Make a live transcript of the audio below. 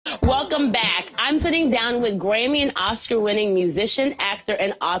Welcome back. I'm sitting down with Grammy and Oscar-winning musician, actor,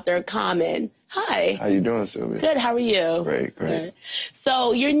 and author Common. Hi. How you doing, Sylvia? Good. How are you? Great. Good.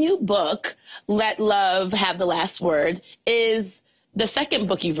 So your new book, Let Love Have the Last Word, is the second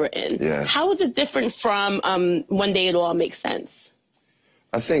book you've written. Yeah. How is it different from One Day It'll All Make Sense?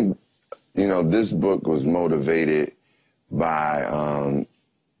 I think, this book was motivated by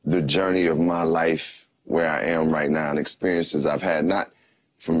the journey of my life where I am right now and experiences I've had.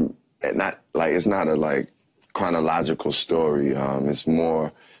 It's not a chronological story. It's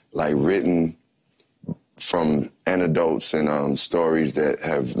more like written from anecdotes and stories that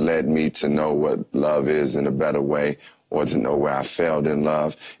have led me to know what love is in a better way, or to know where I failed in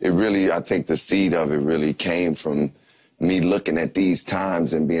love. I think the seed of it really came from me looking at these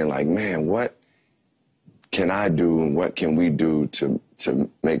times and being like, man, what can I do and what can we do to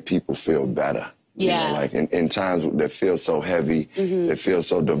make people feel better? Yeah. In times that feel so heavy, that feel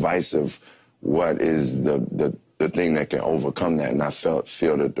so divisive, what is the thing that can overcome that? And I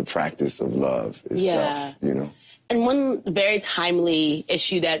feel that the practice of love itself, And one very timely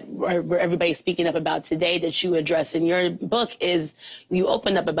issue that everybody's speaking up about today that you address in your book is you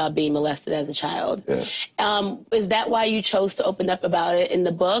opened up about being molested as a child. Yes. Is that why you chose to open up about it in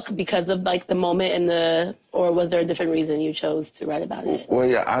the book? Because of the moment or was there a different reason you chose to write about it? Well,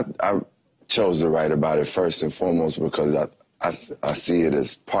 yeah, I chose to write about it first and foremost because I see it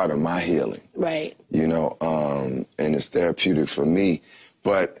as part of my healing. Right. And it's therapeutic for me.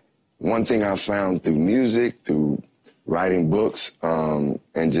 But one thing I found through music, through writing books, and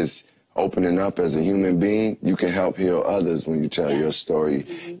just opening up as a human being, you can help heal others when you tell your story.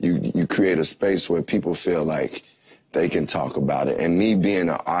 You create a space where people feel like they can talk about it. And me being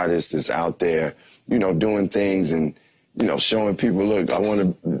an artist that's out there, doing things and, showing people, look, I want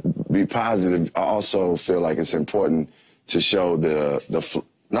to be positive. I also feel like it's important to show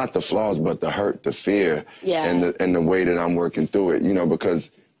not the flaws, but the hurt, the fear, and the way that I'm working through it,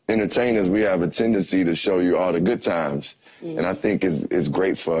 because entertainers, we have a tendency to show you all the good times. And I think it's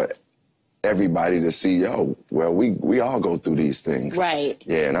great for everybody to see, we all go through these things. Right.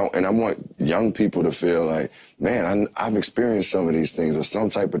 Yeah, and I want young people to feel like, man, I've experienced some of these things or some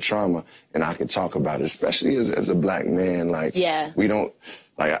type of trauma, and I can talk about it, especially as a black man. We don't,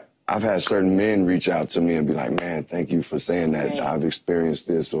 I've had certain men reach out to me and be like, man, thank you for saying that. Right. I've experienced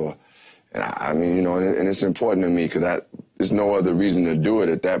this. And it's important to me because there's no other reason to do it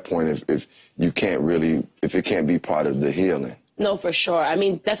at that point if it can't be part of the healing. No, for sure.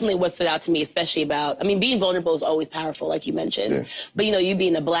 Definitely what stood out to me, especially being vulnerable is always powerful, like you mentioned. Yeah. But, you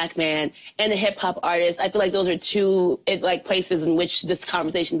being a black man and a hip-hop artist, I feel like those are two, places in which this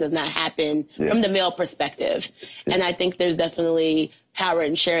conversation does not happen from the male perspective. Yeah. And I think there's definitely power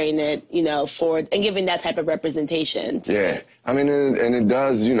in sharing it, and giving that type of representation. Yeah. And it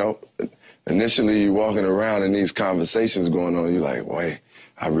does, initially you're walking around and these conversations going on, you're like, wait,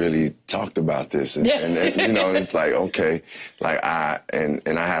 I really talked about this. And it's like, okay, I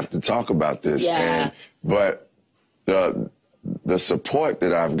have to talk about this. Yeah. But the support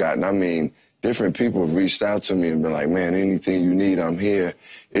that I've gotten, different people have reached out to me and been like, man, anything you need, I'm here.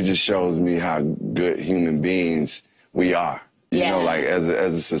 It just shows me how good human beings we are. As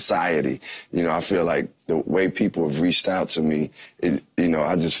a society, I feel like the way people have reached out to me,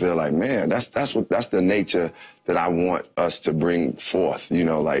 I just feel like, man, that's the nature that I want us to bring forth.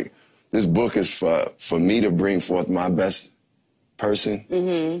 This book is for me to bring forth my best person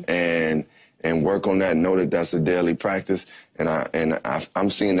and work on that. Know that that's a daily practice, and I'm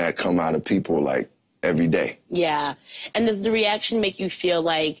seeing that come out of people every day. Yeah, and does the reaction make you feel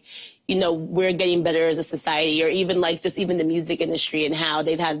like, we're getting better as a society, or even even the music industry and how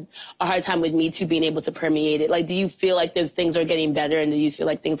they've had a hard time with Me Too being able to permeate it? Do you feel like things are getting better, and do you feel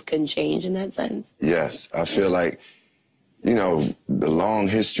like things couldn't change in that sense? Yes, I feel like, the long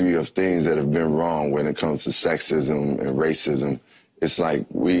history of things that have been wrong when it comes to sexism and racism, it's like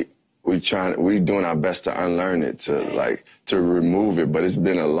we doing our best to unlearn it, to remove it, but it's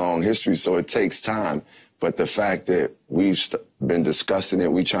been a long history, so it takes time. But the fact that we've been discussing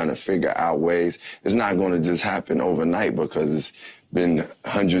it, we're trying to figure out ways. It's not going to just happen overnight because it's been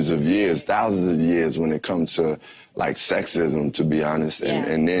hundreds of years, thousands of years when it comes to sexism, to be honest.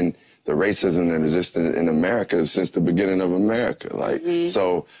 And then the racism that exists in America since the beginning of America.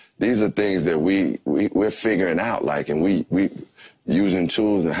 So these are things that we're figuring out, and we using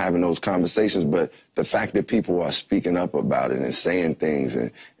tools and having those conversations, but the fact that people are speaking up about it and saying things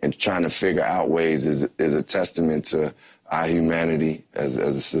and trying to figure out ways is a testament to our humanity as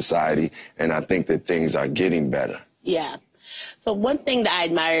a society, and I think that things are getting better. Yeah. So one thing that I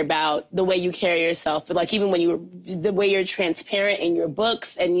admire about the way you carry yourself, like even when the way you're transparent in your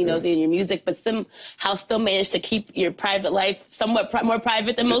books and, you know, in your music, but somehow still manage to keep your private life somewhat more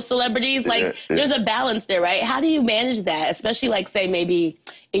private than most celebrities. Like there's a balance there, right? How do you manage that? Especially like, say, maybe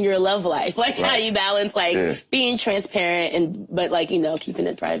in your love life, like how do you balance like being transparent but like, you know, keeping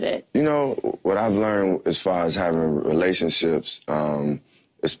it private? You know, what I've learned as far as having relationships,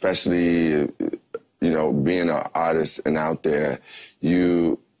 especially, you know, being an artist and out there,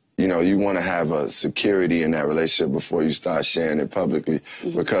 you know, you want to have a security in that relationship before you start sharing it publicly,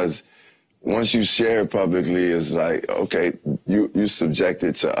 because once you share it publicly, it's like, okay, you subject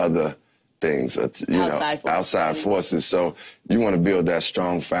it to other things, outside forces. So you want to build that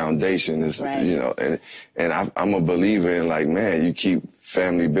strong foundation, you know, and I'm a believer in, like, man, you keep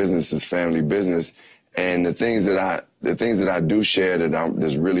family business as family business. And the things that I do share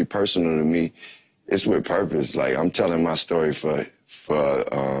that's really personal to me, it's with purpose. Like, I'm telling my story for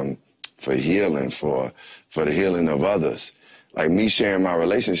healing, for the healing of others. Like, me sharing my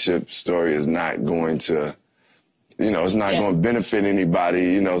relationship story is not going to, you know, it's not going to benefit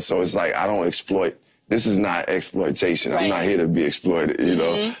anybody, you know, so it's like, I don't exploit. This is not exploitation. I'm not here to be exploited, you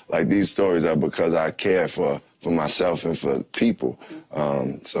know. Like, these stories are because I care for myself and for people.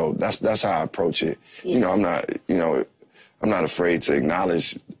 So that's how I approach it. You know, I'm not afraid to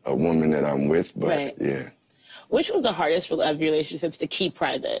acknowledge a woman that I'm with, but Which was the hardest of relationships to keep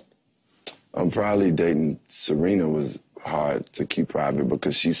private? Probably dating Serena was hard to keep private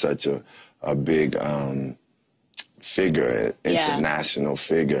because she's such a big figure, an international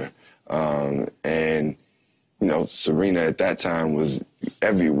figure. And, you know, Serena at that time was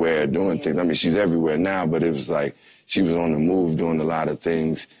everywhere doing things. I mean, she's everywhere now, but it was like she was on the move doing a lot of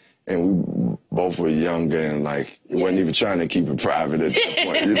things. And we both were younger and, like, wasn't even trying to keep it private at that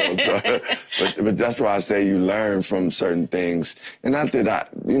point, you know. So, but that's why I say you learn from certain things. And not that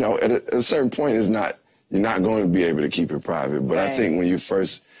you know, at a certain point, you're not going to be able to keep it private. But I think when you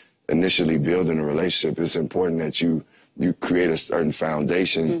first initially building a relationship, it's important that you create a certain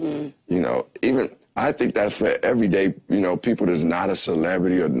foundation. You know, even I think that for everyday, you know, people that's not a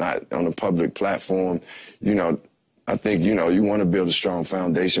celebrity or not on a public platform, you know, I think, you know, you want to build a strong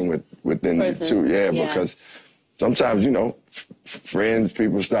foundation within you too. Because sometimes, you know, friends,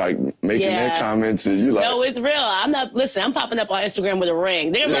 people start making their comments and you like... No, it's real. I'm popping up on Instagram with a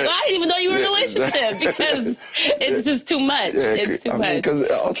ring. They're like, I didn't even know you were in a relationship because it's just too much. It's too much. Because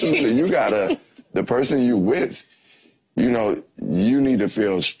ultimately you gotta, the person you with, you know, you need to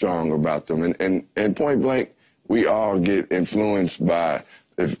feel strong about them. And point blank, we all get influenced by...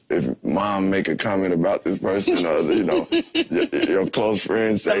 If mom make a comment about this person or, you know, your close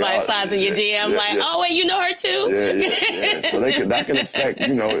friends say... Somebody slides in your DM oh, wait, you know her too? So that can affect,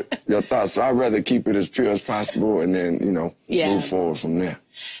 you know, your thoughts. So I'd rather keep it as pure as possible and then, you know, move forward from there.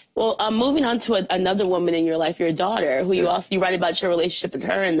 Well, moving on to another woman in your life, your daughter, who you write about your relationship with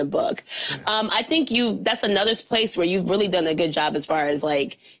her in the book. I think that's another place where you've really done a good job as far as,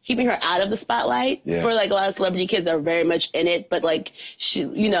 like, keeping her out of the spotlight. For, like, a lot of celebrity kids that are very much in it. But, like, she,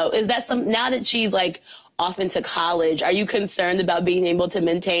 you know, is that now that she's, like, off into college, are you concerned about being able to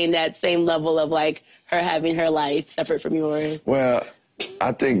maintain that same level of, like, her having her life separate from yours? Well,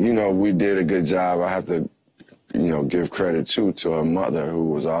 I think, you know, we did a good job. I have to, you know, give credit to her mother, who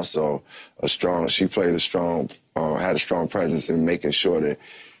was also she played had a strong presence in making sure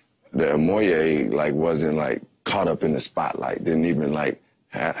that Moye, like, wasn't, like, caught up in the spotlight, didn't even, like,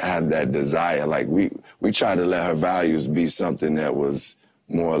 have that desire. Like, we tried to let her values be something that was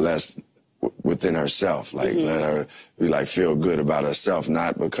more or less within herself, like, let her feel good about herself,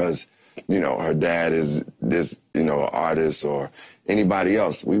 not because, you know, her dad is this, you know, artist or anybody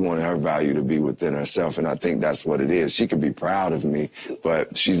else. We wanted her value to be within herself, and I think that's what it is. She could be proud of me,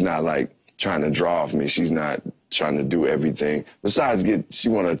 but she's not, like, trying to draw off me. She's not trying to do everything. Besides, she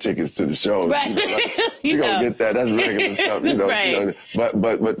want her tickets to the shows. Right. You know, like, she gonna get that. That's regular stuff, you know. Right.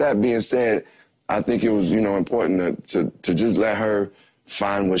 But that being said, I think it was, you know, important to just let her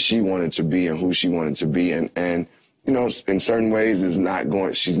find what she wanted to be and who she wanted to be, and you know, in certain ways, she's not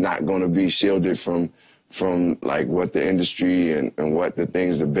going to be shielded from like what the industry and what the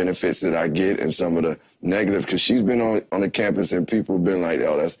benefits that I get and some of the negative, because she's been on the campus and people have been like,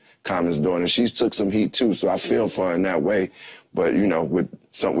 oh, that's Common's daughter, and she's took some heat too, so I feel for her in that way. But, you know, with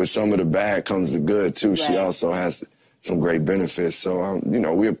some of the bad comes the good too. Right. She also has some great benefits, so, you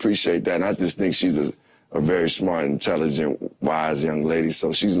know, we appreciate that, and I just think she's a very smart, intelligent wise young lady.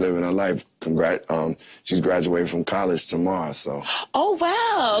 So she's living her life. She's graduating from college tomorrow. So. Oh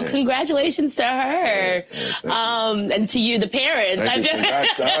wow! Yeah. Congratulations to her, and to you, the parents. Thank you.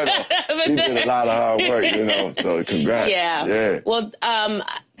 Congrats to her. Though. She did a lot of hard work, you know. So congrats. Yeah. Well,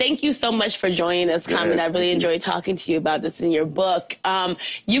 thank you so much for joining us, Common. I really enjoyed talking to you about this in your book.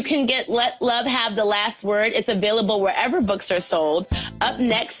 You can get Let Love Have the Last Word. It's available wherever books are sold. Up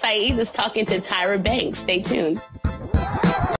next, Saeed is talking to Tyra Banks. Stay tuned.